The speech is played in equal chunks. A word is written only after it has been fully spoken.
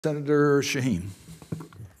Senator Shaheen.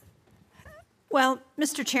 Well,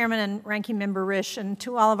 Mr. Chairman and Ranking Member Risch, and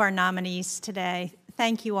to all of our nominees today,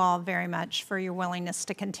 thank you all very much for your willingness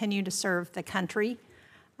to continue to serve the country,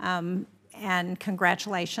 and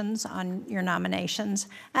congratulations on your nominations.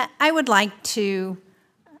 I would like to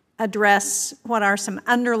address what are some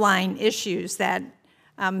underlying issues that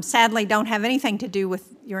sadly don't have anything to do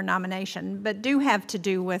with your nomination, but do have to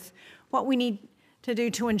do with what we need to do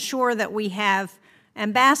to ensure that we have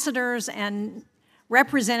ambassadors and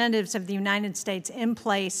representatives of the United States in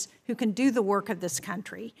place who can do the work of this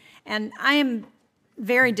country. And I am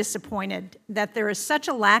very disappointed that there is such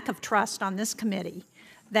a lack of trust on this committee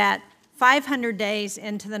that 500 days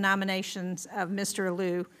into the nominations of Mr.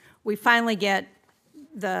 Aloo, we finally get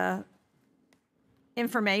the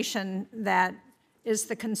information that is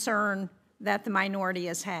the concern that the minority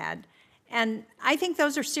has had. And I think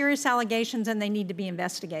those are serious allegations and they need to be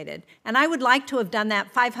investigated. And I would like to have done that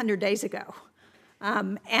 500 days ago.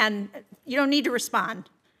 And you don't need to respond,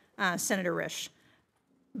 Senator Risch.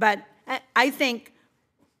 But I think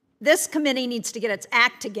this committee needs to get its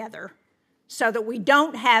act together so that we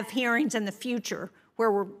don't have hearings in the future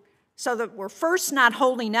where so that we're first not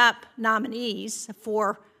holding up nominees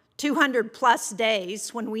for 200 plus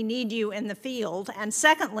days when we need you in the field, and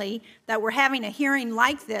secondly, that we're having a hearing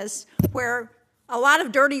like this where a lot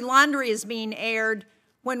of dirty laundry is being aired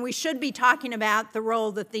when we should be talking about the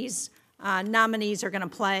role that these nominees are going to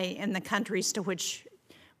play in the countries to which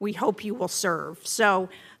we hope you will serve. So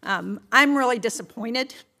I'm really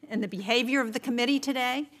disappointed in the behavior of the committee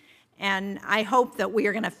today, and I hope that we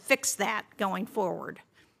are going to fix that going forward.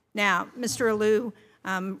 Now, Mr. Aloo,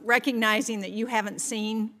 recognizing that you haven't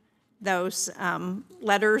seen those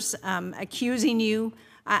letters accusing you,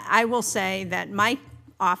 I will say that my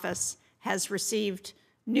office has received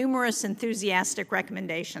numerous enthusiastic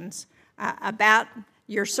recommendations about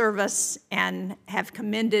your service and have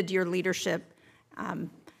commended your leadership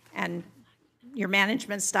and your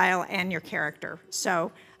management style and your character.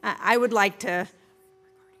 So I would like to,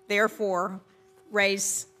 therefore,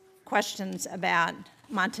 raise questions about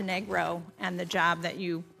Montenegro and the job that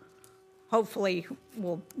you hopefully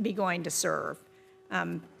will be going to serve.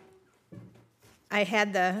 I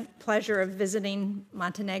had the pleasure of visiting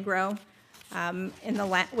Montenegro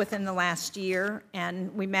within the last year,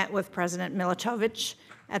 and we met with President Milicevic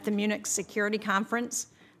at the Munich Security Conference.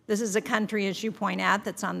 This is a country, as you point out,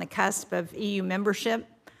 that's on the cusp of EU membership.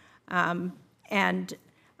 And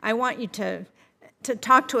I want you to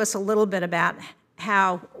talk to us a little bit about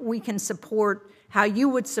how we can support, how you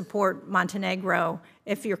would support Montenegro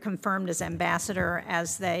if you're confirmed as ambassador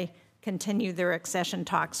as they continue their accession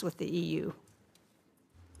talks with the EU.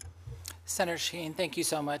 Senator Shaheen, thank you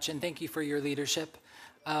so much, and thank you for your leadership,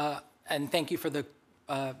 and thank you for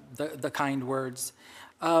the kind words.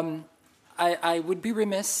 I would be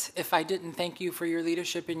remiss if I didn't thank you for your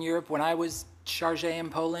leadership in Europe when I was chargé in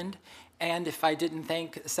Poland, and if I didn't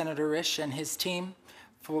thank Senator Risch and his team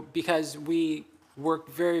because we worked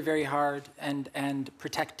very, very hard and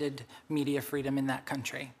protected media freedom in that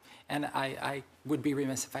country. And I would be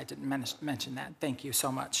remiss if I didn't mention that. Thank you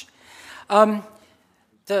so much.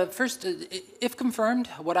 The first, if confirmed,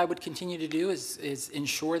 what I would continue to do is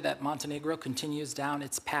ensure that Montenegro continues down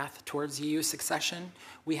its path towards EU succession.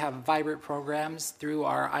 We have vibrant programs through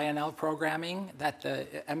our INL programming that the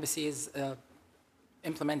embassy is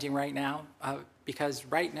implementing right now, because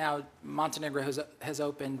right now Montenegro has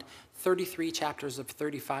opened 33 chapters of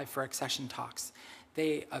 35 for accession talks.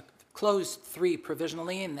 They closed 3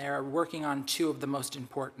 provisionally, and they're working on 2 of the most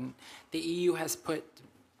important. The EU has put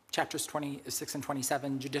chapters 26 and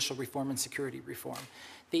 27, judicial reform and security reform.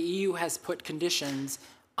 The EU has put conditions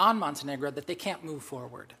on Montenegro that they can't move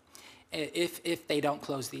forward if they don't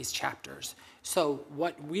close these chapters. So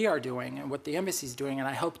what we are doing and what the embassy is doing, and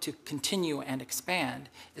I hope to continue and expand,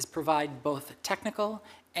 is provide both technical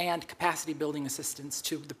and capacity building assistance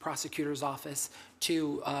to the prosecutor's office,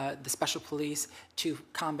 to the special police, to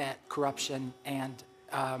combat corruption and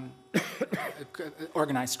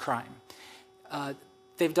organized crime.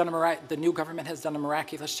 The new government has done a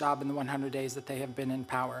miraculous job in the 100 days that they have been in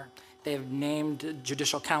power. They have named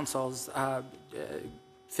judicial councils,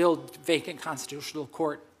 filled vacant constitutional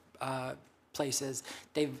court places.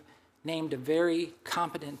 They've named a very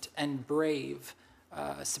competent and brave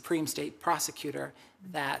Supreme State prosecutor,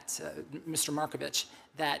 that Mr. Markovic,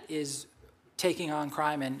 that is taking on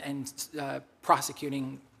crime and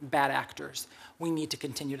prosecuting bad actors. We need to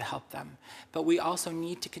continue to help them. But we also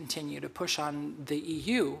need to continue to push on the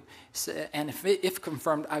EU, and if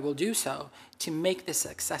confirmed, I will do so, to make this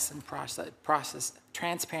accession process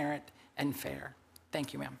transparent and fair.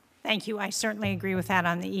 Thank you, ma'am. Thank you. I certainly agree with that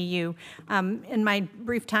on the EU. In my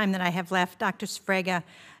brief time that I have left, Dr. Sfrega,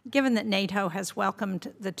 given that NATO has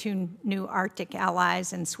welcomed the 2 new Arctic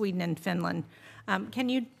allies in Sweden and Finland, can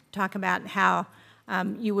you talk about how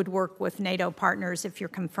you would work with NATO partners, if you're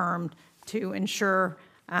confirmed, to ensure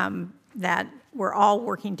that we're all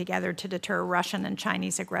working together to deter Russian and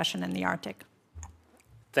Chinese aggression in the Arctic?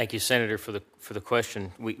 Thank you, Senator, for the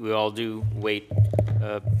question. We all do wait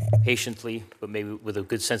patiently, but maybe with a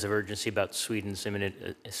good sense of urgency about Sweden's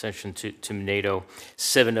imminent accession to NATO.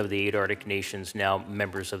 7 of the 8 Arctic nations, now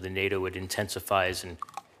members of the NATO, it intensifies and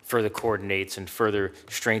further coordinates and further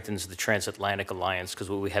strengthens the transatlantic alliance, because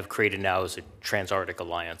what we have created now is a trans-Arctic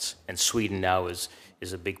alliance, and Sweden now is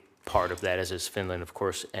a big part of that, as is Finland, of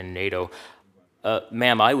course, and NATO.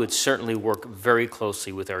 Ma'am, I would certainly work very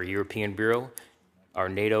closely with our European Bureau, our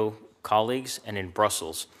NATO colleagues, and in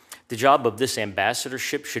Brussels. The job of this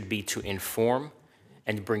ambassadorship should be to inform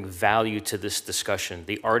and bring value to this discussion.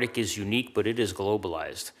 The Arctic is unique, but it is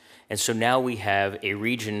globalized. And so now we have a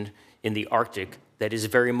region in the Arctic that is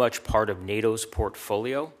very much part of NATO's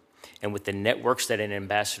portfolio. And with the networks that an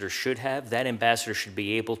ambassador should have, that ambassador should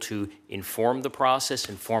be able to inform the process,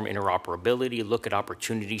 inform interoperability, look at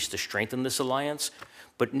opportunities to strengthen this alliance,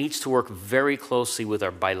 but needs to work very closely with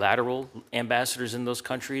our bilateral ambassadors in those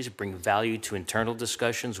countries, bring value to internal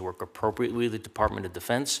discussions, work appropriately with the Department of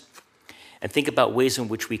Defense, and think about ways in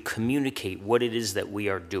which we communicate what it is that we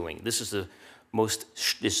are doing. This is the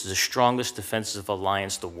strongest defensive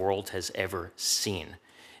alliance the world has ever seen,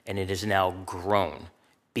 and it has now grown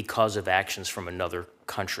because of actions from another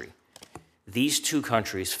country. These 2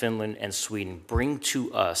 countries, Finland and Sweden, bring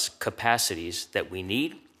to us capacities that we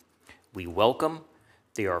need, we welcome.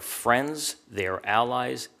 They are friends, they are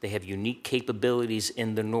allies, they have unique capabilities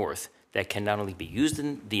in the North that can not only be used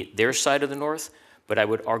in their side of the North, but I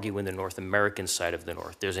would argue in the North American side of the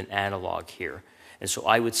North. There's an analog here. And so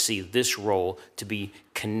I would see this role to be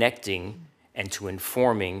connecting and to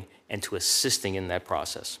informing and to assisting in that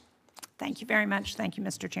process. Thank you very much. Thank you,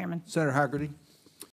 Mr. Chairman. Senator Haggerty.